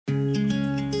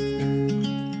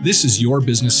This is Your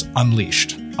Business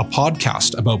Unleashed, a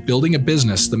podcast about building a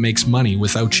business that makes money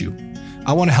without you.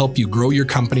 I want to help you grow your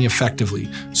company effectively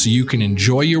so you can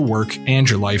enjoy your work and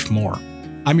your life more.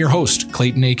 I'm your host,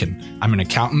 Clayton Aiken. I'm an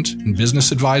accountant and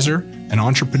business advisor, an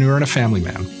entrepreneur, and a family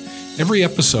man. Every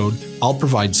episode, I'll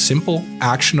provide simple,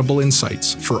 actionable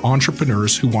insights for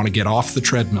entrepreneurs who want to get off the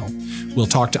treadmill. We'll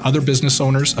talk to other business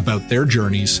owners about their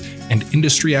journeys and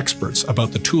industry experts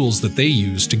about the tools that they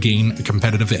use to gain a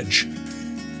competitive edge.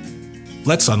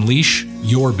 Let's unleash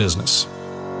your business.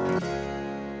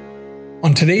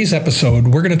 On today's episode,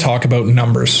 we're going to talk about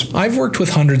numbers. I've worked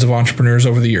with hundreds of entrepreneurs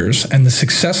over the years, and the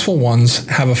successful ones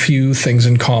have a few things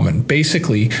in common.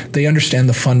 Basically, they understand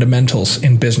the fundamentals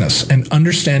in business, and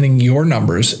understanding your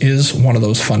numbers is one of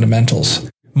those fundamentals.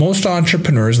 Most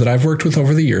entrepreneurs that I've worked with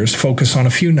over the years focus on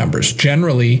a few numbers.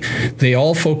 Generally, they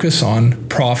all focus on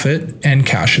profit and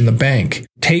cash in the bank.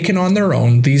 Taken on their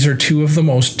own, these are two of the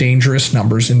most dangerous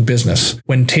numbers in business.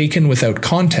 When taken without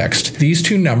context, these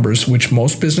two numbers, which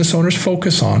most business owners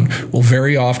focus on, will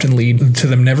very often lead to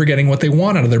them never getting what they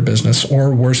want out of their business,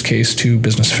 or worst case, to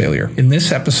business failure. In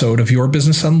this episode of Your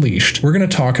Business Unleashed, we're going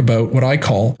to talk about what I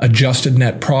call adjusted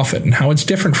net profit and how it's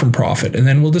different from profit, and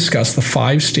then we'll discuss the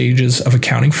 5 stages of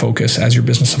accounting focus as your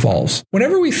business evolves.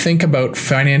 Whenever we think about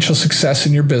financial success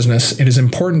in your business, it is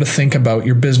important to think about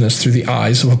your business through the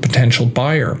eyes of a potential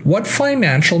buyer. What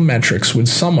financial metrics would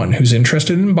someone who's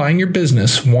interested in buying your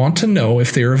business want to know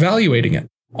if they're evaluating it?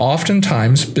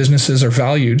 Oftentimes, businesses are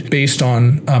valued based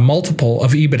on a multiple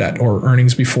of EBITDA, or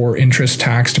earnings before interest,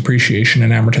 tax, depreciation,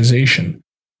 and amortization.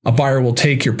 A buyer will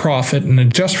take your profit and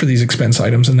adjust for these expense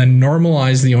items and then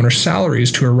normalize the owner's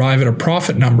salaries to arrive at a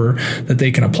profit number that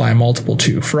they can apply a multiple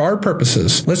to. For our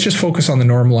purposes, let's just focus on the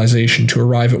normalization to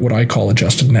arrive at what I call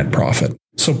adjusted net profit.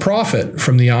 So profit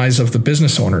from the eyes of the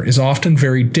business owner is often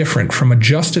very different from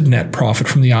adjusted net profit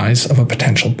from the eyes of a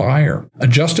potential buyer.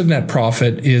 Adjusted net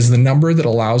profit is the number that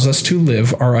allows us to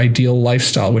live our ideal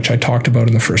lifestyle, which I talked about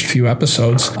in the first few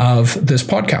episodes of this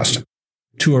podcast.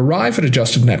 To arrive at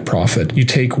adjusted net profit, you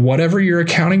take whatever your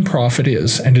accounting profit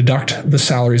is and deduct the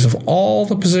salaries of all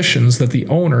the positions that the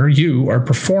owner, you, are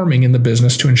performing in the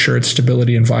business to ensure its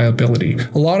stability and viability.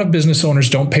 A lot of business owners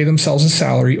don't pay themselves a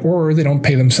salary, or they don't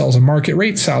pay themselves a market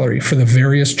rate salary for the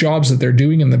various jobs that they're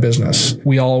doing in the business.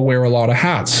 We all wear a lot of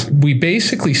hats. We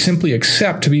basically simply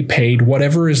accept to be paid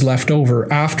whatever is left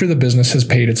over after the business has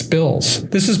paid its bills.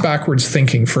 This is backwards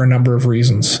thinking for a number of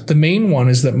reasons. The main one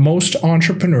is that most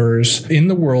entrepreneurs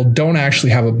in the world don't actually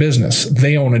have a business.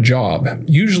 They own a job,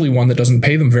 usually one that doesn't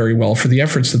pay them very well for the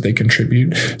efforts that they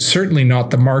contribute, certainly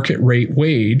not the market rate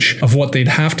wage of what they'd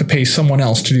have to pay someone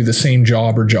else to do the same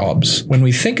job or jobs. When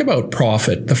we think about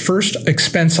profit, the first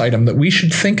expense item that we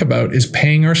should think about is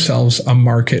paying ourselves a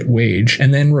market wage,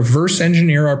 and then reverse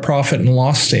engineer our profit and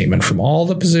loss statement from all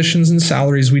the positions and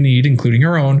salaries we need, including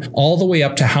our own, all the way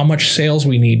up to how much sales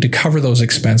we need to cover those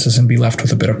expenses and be left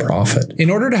with a bit of profit. In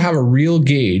order to have a real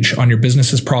gauge on your business's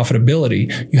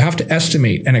profitability, you have to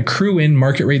estimate and accrue in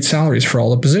market rate salaries for all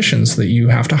the positions that you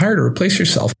have to hire to replace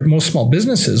yourself. Most small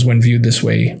businesses, when viewed this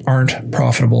way, aren't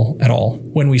profitable at all.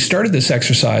 When we started this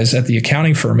exercise at the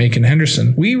accounting firm Aiken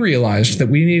Henderson, we realized that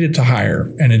we needed to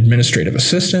hire an administrative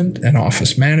assistant, an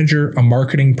office manager, a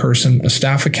marketing person, a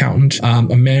staff accountant, a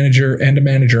manager, and a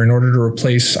manager in order to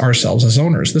replace ourselves as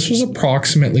owners. This was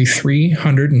approximately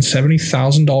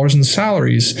 $370,000 in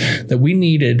salaries that we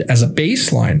needed as a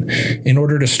baseline in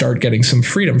order to start getting some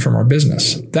freedom from our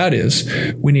business. That is,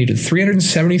 we needed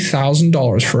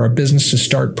 $370,000 for our business to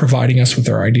start providing us with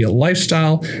our ideal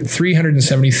lifestyle.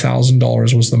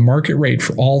 $370,000 was the market rate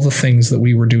for all the things that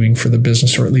we were doing for the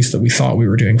business, or at least that we thought we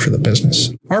were doing for the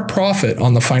business. Our profit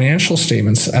on the financial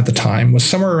statements at the time was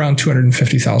somewhere around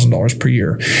 $250,000 per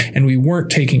year, and we weren't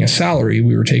taking a salary,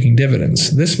 we were taking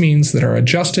dividends. This means that our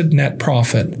adjusted net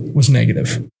profit was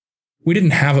negative. We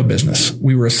didn't have a business.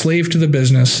 We were a slave to the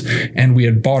business, and we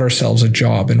had bought ourselves a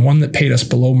job, and one that paid us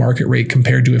below market rate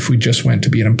compared to if we just went to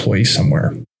be an employee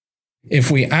somewhere. If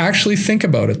we actually think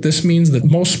about it, this means that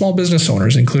most small business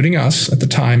owners, including us at the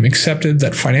time, accepted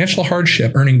that financial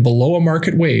hardship, earning below a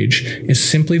market wage, is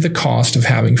simply the cost of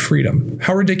having freedom.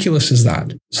 How ridiculous is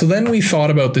that? So then we thought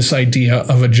about this idea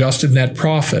of adjusted net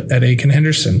profit at Aiken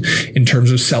Henderson in terms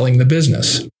of selling the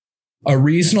business. A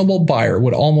reasonable buyer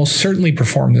would almost certainly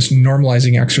perform this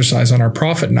normalizing exercise on our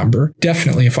profit number,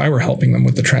 definitely if I were helping them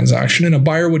with the transaction, and a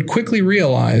buyer would quickly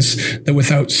realize that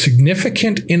without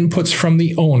significant inputs from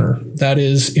the owner, that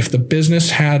is, if the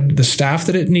business had the staff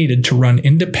that it needed to run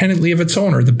independently of its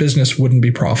owner, the business wouldn't be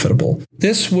profitable.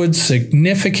 This would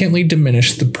significantly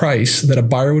diminish the price that a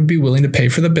buyer would be willing to pay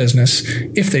for the business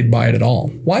if they'd buy it at all.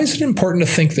 Why is it important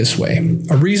to think this way?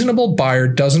 A reasonable buyer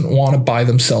doesn't want to buy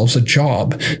themselves a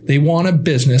job. They want a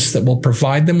business that will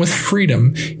provide them with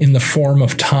freedom in the form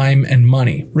of time and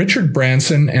money. Richard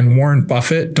Branson and Warren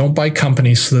Buffett don't buy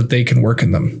companies so that they can work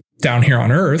in them. Down here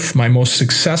on Earth, my most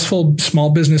successful small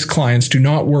business clients do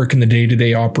not work in the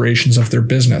day-to-day operations of their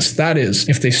business. That is,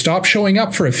 if they stop showing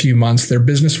up for a few months, their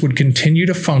business would continue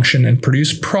to function and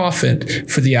produce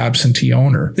profit for the absentee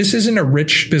owner. This isn't a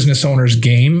rich business owner's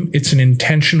game, it's an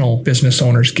intentional business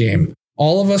owner's game.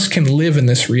 All of us can live in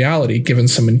this reality given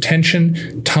some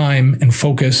intention, time, and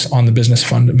focus on the business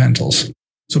fundamentals.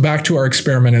 So back to our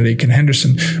experiment at Aitken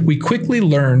Henderson, we quickly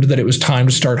learned that it was time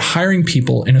to start hiring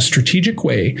people in a strategic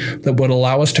way that would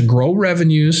allow us to grow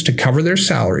revenues to cover their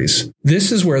salaries. This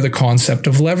is where the concept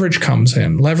of leverage comes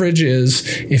in. Leverage is,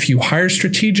 if you hire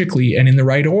strategically and in the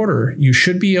right order, you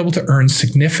should be able to earn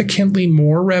significantly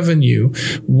more revenue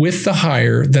with the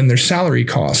hire than their salary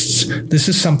costs. This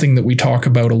is something that we talk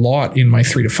about a lot in my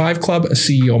 3 to 5 Club, a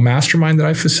CEO mastermind that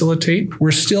I facilitate.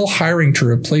 We're still hiring to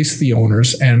replace the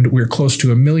owners, and we're close to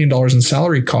 $1 million in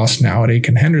salary costs now at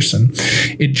Aitken Henderson.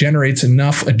 It generates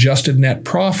enough adjusted net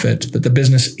profit that the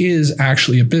business is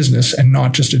actually a business and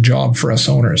not just a job for us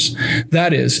owners.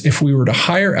 That is, if we were to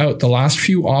hire out the last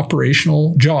few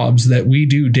operational jobs that we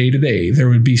do day to day, there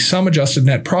would be some adjusted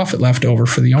net profit left over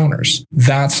for the owners.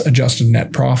 That's adjusted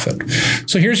net profit.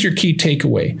 So here's your key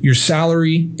takeaway. Your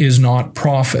salary is not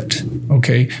profit,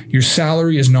 okay? Your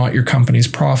salary is not your company's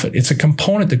profit. It's a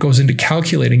component that goes into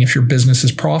calculating if your business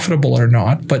is profitable or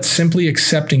not, but simply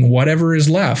accepting whatever is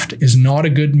left is not a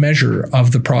good measure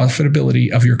of the profitability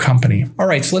of your company. All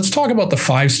right, so let's talk about the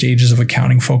 5 stages of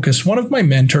accounting focus. One of my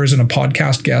mentors and a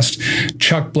podcast guest,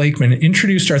 Chuck Blakeman,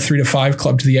 introduced our 3 to 5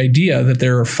 Club to the idea that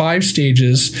there are 5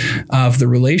 stages of the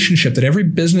relationship that every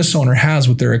business owner has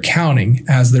with their accounting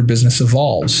as their business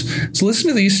evolves. So listen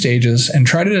to these stages and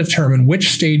try to determine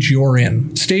which stage you're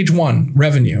in. Stage 1,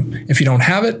 revenue. If you don't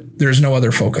have it, there's no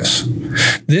other focus.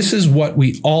 This is what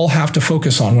we all have to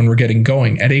focus on when we're getting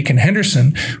going. At Aitken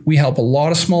Henderson, we help a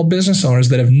lot of small business owners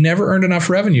that have never earned enough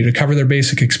revenue to cover their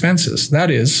basic expenses.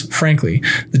 That is, frankly,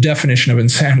 the definition of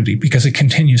insanity because it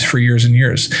continues for years and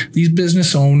years. These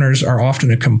business owners are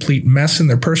often a complete mess in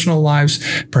their personal lives.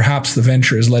 Perhaps the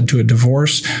venture has led to a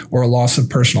divorce or a loss of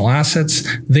personal assets.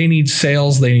 They need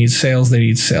sales, they need sales, they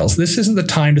need sales. This isn't the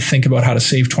time to think about how to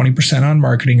save 20% on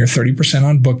marketing or 30%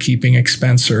 on bookkeeping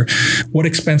expense or what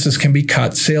expenses can be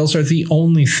cut. Sales are the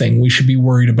only thing we should be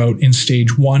worried about in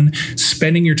stage 1.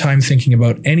 Spending your time thinking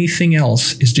about anything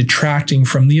else is detracting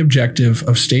from the objective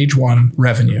of stage 1,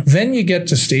 revenue. Then you get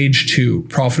to stage 2,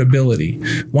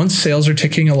 profitability. Once sales are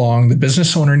ticking along, the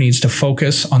business owner needs to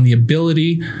focus on the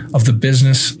ability of the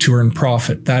business to earn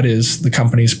profit. That is, the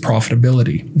company's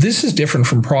profitability. This is different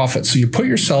from profit. So you put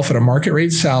yourself at a market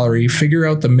rate salary, figure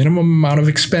out the minimum amount of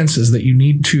expenses that you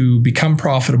need to become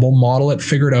profitable, model it,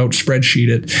 figure it out, spreadsheet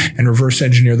it, and reverse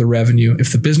engineer the revenue.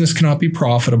 If the business cannot be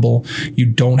profitable, you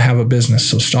don't have a business.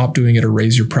 So stop doing it or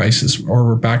raise your prices, or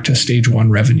we're back to stage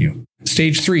 1, revenue.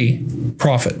 Stage 3,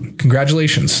 profit.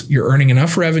 Congratulations. You're earning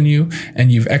enough revenue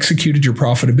and you've executed your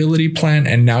profitability plan,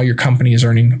 and now your company is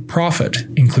earning profit,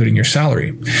 including your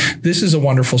salary. This is a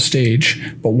wonderful stage,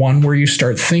 but one where you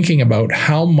start thinking about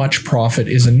how much profit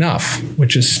is enough,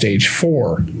 which is stage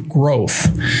 4, growth.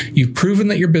 You've proven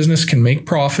that your business can make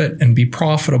profit and be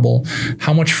profitable.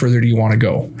 How much further do you want to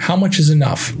go? How much is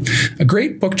enough? A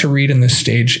great book to read in this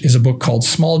stage is a book called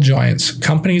Small Giants,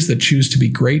 Companies That Choose to Be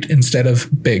Great Instead of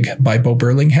Big, by Bo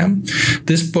Burlingham.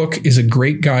 This book is a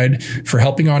great guide for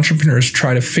helping entrepreneurs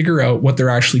try to figure out what they're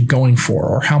actually going for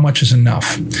or how much is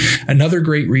enough. Another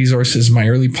great resource is my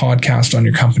early podcast on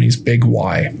your company's big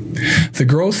why. The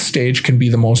growth stage can be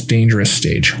the most dangerous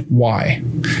stage. Why?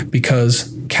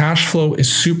 Because cash flow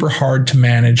is super hard to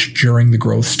manage during the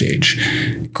growth stage.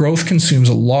 Growth consumes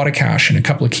a lot of cash in a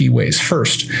couple of key ways.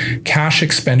 First, cash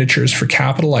expenditures for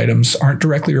capital items aren't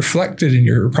directly reflected in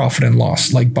your profit and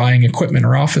loss, like buying equipment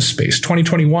or office space. space.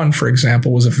 2021, for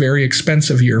example, was a very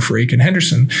expensive year for Aitken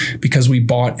Henderson because we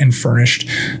bought and furnished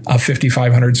a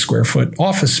 5,500 square foot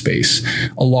office space.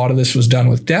 A lot of this was done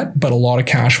with debt, but a lot of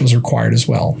cash was required as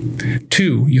well.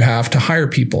 2, you have to hire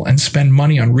people and spend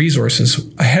money on resources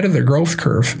ahead of their growth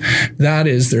curve. That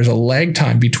is, there's a lag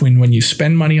time between when you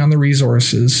spend money on the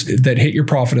resources that hit your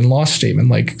profit and loss statement,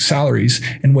 like salaries,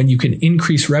 and when you can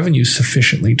increase revenues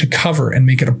sufficiently to cover and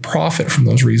make it a profit from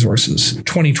those resources.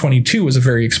 2022 was a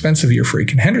very expensive year for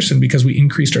Aitken Henderson because we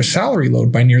increased our salary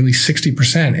load by nearly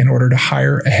 60% in order to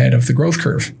hire ahead of the growth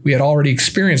curve. We had already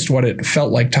experienced what it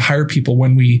felt like to hire people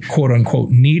when we quote unquote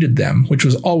needed them, which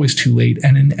was always too late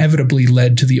and inevitably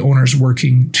led to the owners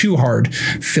working too hard,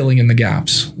 filling in the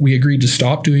gaps. We agreed to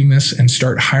stop doing this and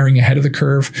start hiring ahead of the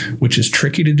curve, which is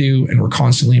tricky to do, and we're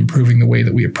constantly improving the way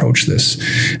that we approach this.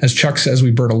 As Chuck says,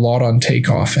 we burn a lot on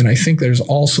takeoff, and I think this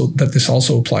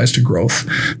also applies to growth.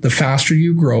 The faster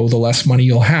you grow, the less money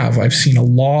you'll have. I've seen a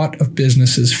lot of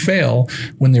businesses fail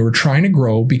when they were trying to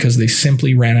grow because they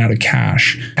simply ran out of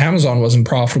cash. Amazon wasn't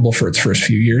profitable for its first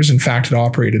few years. In fact, it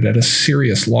operated at a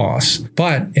serious loss,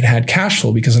 but it had cash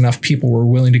flow because enough people were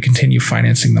willing to continue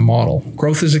financing the model.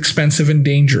 Growth is expensive and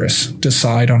dangerous.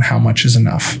 Decide on how much is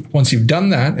enough. Once you've done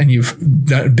that and you've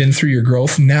been through your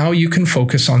growth, now you can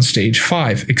focus on stage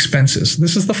 5, expenses.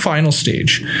 This is the final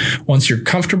stage. Once you're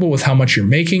comfortable with how much you're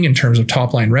making in terms of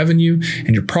top line revenue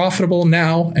and you're profitable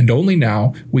now and only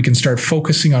now, we can start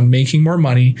focusing on making more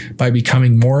money by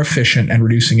becoming more efficient and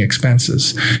reducing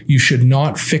expenses. You should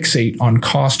not fixate on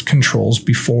cost controls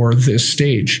before this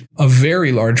stage. A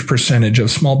very large percentage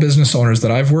of small business owners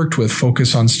that I've worked with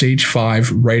focus on stage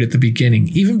 5 right at the beginning,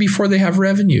 even before they have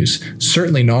revenues.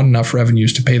 Certainly not enough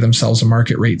revenues to pay themselves a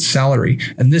market rate salary.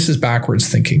 And this is backwards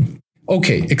thinking.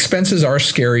 Okay, expenses are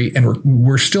scary and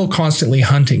we're still constantly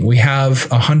hunting. We have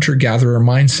a hunter-gatherer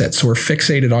mindset, so we're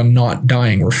fixated on not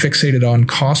dying. We're fixated on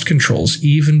cost controls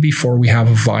even before we have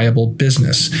a viable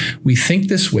business. We think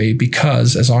this way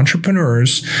because as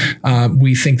entrepreneurs,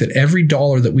 we think that every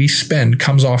dollar that we spend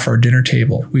comes off our dinner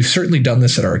table. We've certainly done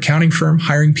this at our accounting firm,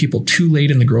 hiring people too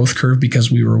late in the growth curve because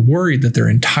we were worried that their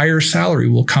entire salary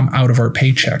will come out of our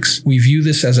paychecks. We view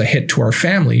this as a hit to our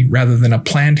family rather than a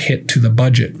planned hit to the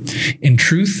budget. In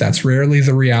truth, that's rarely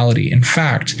the reality. In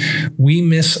fact, we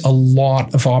miss a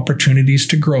lot of opportunities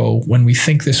to grow when we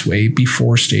think this way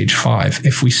before stage 5.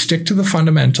 If we stick to the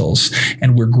fundamentals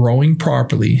and we're growing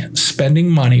properly,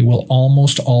 spending money will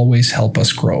almost always help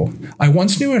us grow. I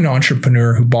once knew an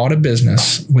entrepreneur who bought a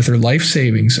business with her life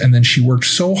savings, and then she worked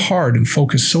so hard and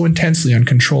focused so intensely on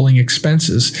controlling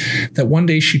expenses that one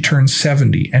day she turned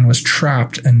 70 and was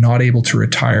trapped and not able to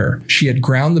retire. She had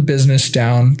ground the business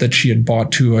down that she had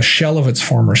bought to a shell of its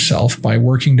former self by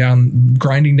grinding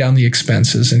down the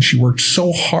expenses, and she worked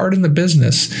so hard in the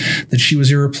business that she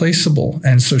was irreplaceable,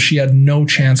 and so she had no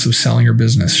chance of selling her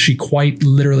business. She quite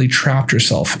literally trapped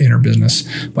herself in her business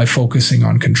by focusing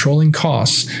on controlling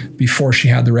costs before she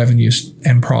had the revenues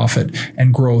and profit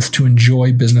and growth to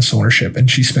enjoy business ownership, and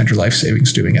she spent her life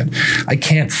savings doing it. I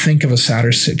can't think of a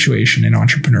sadder situation in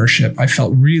entrepreneurship. I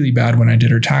felt really bad when I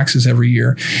did her taxes every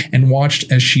year and watched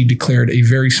as she declared a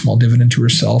very small dividend to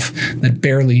herself that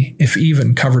barely, if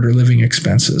even, covered her living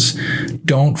expenses.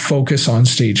 Don't focus on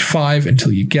stage 5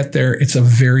 until you get there. It's a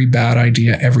very bad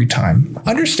idea every time.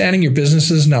 Understanding your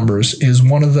business's numbers is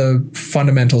one of the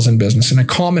fundamentals in business and a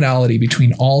commonality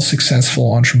between all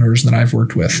successful entrepreneurs that I've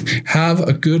worked with. Have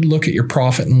a good look at your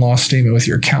profit and loss statement with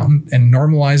your accountant and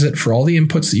normalize it for all the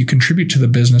inputs that you contribute to the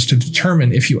business to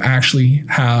determine if you actually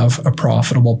have a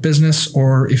profitable business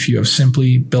or if you have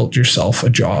simply built yourself a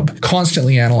job.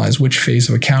 Constantly analyze which phase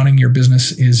of accounting your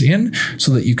business is in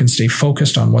so that you can stay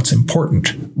focused on what's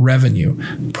important: revenue,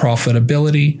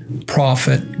 profitability,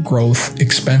 profit, growth,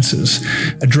 expenses.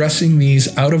 Addressing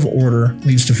these out of order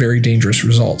leads to very dangerous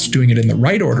results. Doing it in the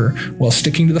right order while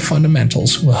sticking to the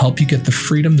fundamentals will help you get the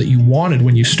freedom that you wanted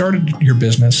when you started your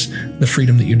business, the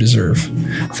freedom that you deserve.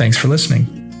 Thanks for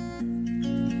listening.